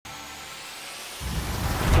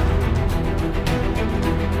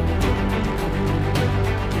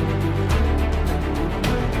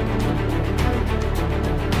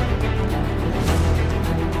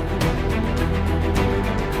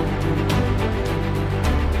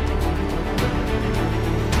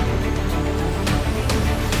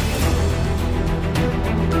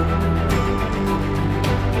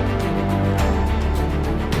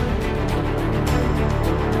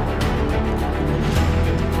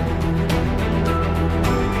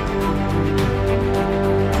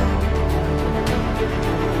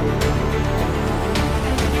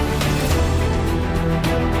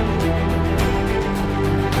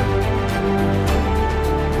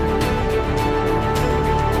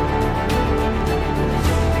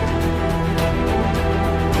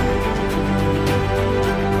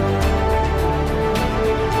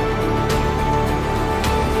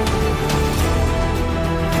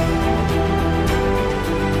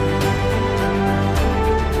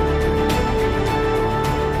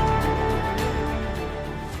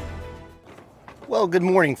Well, good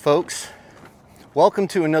morning, folks. Welcome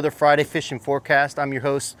to another Friday fishing forecast. I'm your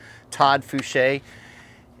host, Todd Fouché,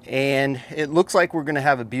 and it looks like we're going to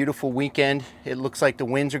have a beautiful weekend. It looks like the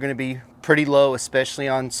winds are going to be pretty low, especially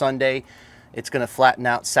on Sunday. It's going to flatten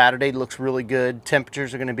out. Saturday looks really good.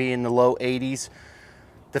 Temperatures are going to be in the low 80s.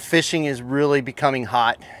 The fishing is really becoming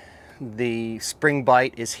hot. The spring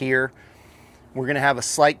bite is here. We're going to have a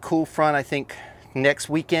slight cool front, I think, next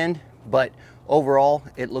weekend, but overall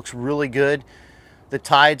it looks really good. The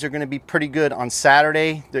tides are going to be pretty good on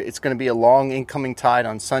Saturday. It's going to be a long incoming tide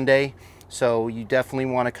on Sunday, so you definitely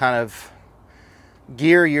want to kind of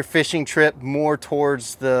gear your fishing trip more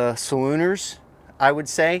towards the salooners, I would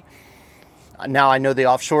say. Now, I know the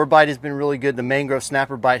offshore bite has been really good. The mangrove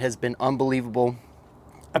snapper bite has been unbelievable.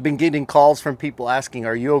 I've been getting calls from people asking,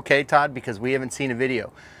 "Are you okay, Todd? Because we haven't seen a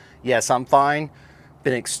video." Yes, I'm fine.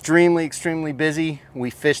 Been extremely busy.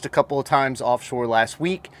 We fished a couple of times offshore last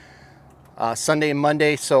week, Sunday and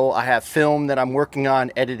Monday, so I have film that I'm working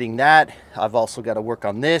on editing that. I've also got to work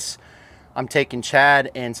on this. I'm taking Chad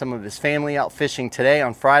and some of his family out fishing today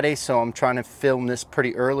on Friday, so I'm trying to film this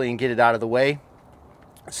pretty early and get it out of the way.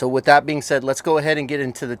 So with that being said, let's go ahead and get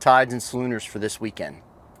into the tides and salooners for this weekend.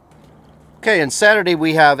 Okay, on Saturday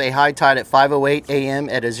we have a high tide at 5:08 a.m.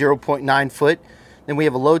 at a 0.9 foot. Then we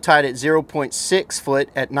have a low tide at 0.6 foot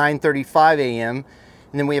at 9:35 a.m.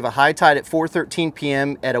 And then we have a high tide at 4:13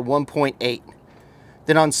 p.m. at a 1.8.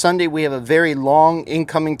 Then on Sunday we have a very long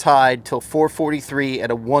incoming tide till 4:43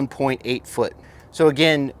 at a 1.8 foot. So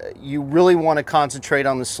again, you really want to concentrate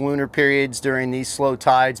on the salooner periods during these slow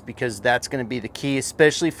tides, because that's going to be the key,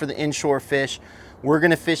 especially for the inshore fish. We're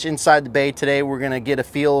going to fish inside the bay today. We're going to get a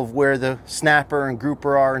feel of where the snapper and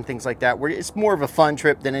grouper are and things like that. It's more of a fun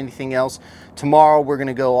trip than anything else. Tomorrow we're going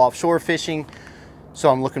to go offshore fishing,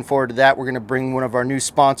 so I'm looking forward to that. We're going to bring one of our new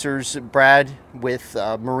sponsors, Brad, with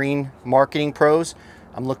Marine Marketing Pros.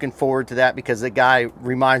 I'm looking forward to that because the guy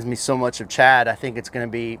reminds me so much of Chad. I think it's going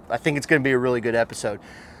to be a really good episode.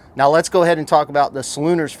 Now let's go ahead and talk about the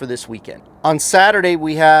salooners for this weekend. On Saturday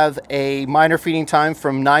we have a minor feeding time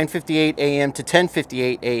from 9:58 a.m. to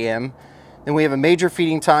 10:58 a.m. Then we have a major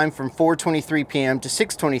feeding time from 4:23 p.m. to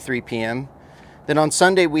 6:23 p.m. Then on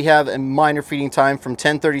Sunday we have a minor feeding time from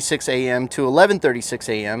 10:36 a.m. to 11:36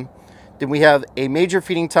 a.m. Then we have a major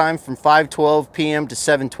feeding time from 5:12 p.m. to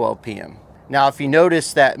 7:12 p.m. Now, if you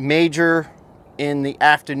notice, that major in the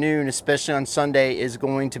afternoon, especially on Sunday, is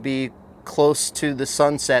going to be close to the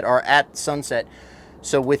sunset or at sunset.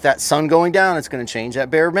 So with that sun going down, it's going to change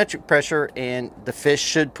that barometric pressure, and the fish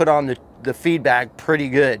should put on the feed bag pretty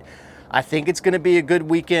good. I think it's going to be a good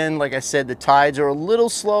weekend. Like I said, the tides are a little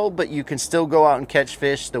slow, but you can still go out and catch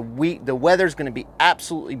fish. The weather's going to be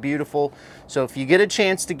absolutely beautiful. So if you get a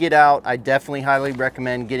chance to get out, I definitely highly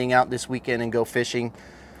recommend getting out this weekend and go fishing.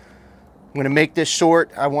 I'm going to make this short.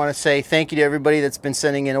 I want to say thank you to everybody that's been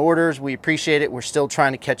sending in orders. We appreciate it. We're still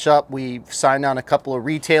trying to catch up. We've signed on a couple of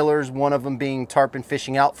retailers, one of them being Tarpon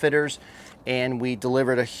Fishing Outfitters, and we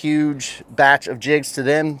delivered a huge batch of jigs to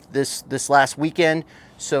them this last weekend.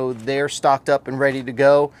 So they're stocked up and ready to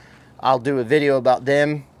go. I'll do a video about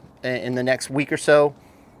them in the next week or so.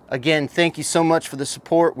 Again, thank you so much for the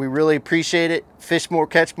support. We really appreciate it. Fish more,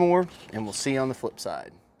 catch more, and we'll see you on the flip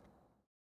side.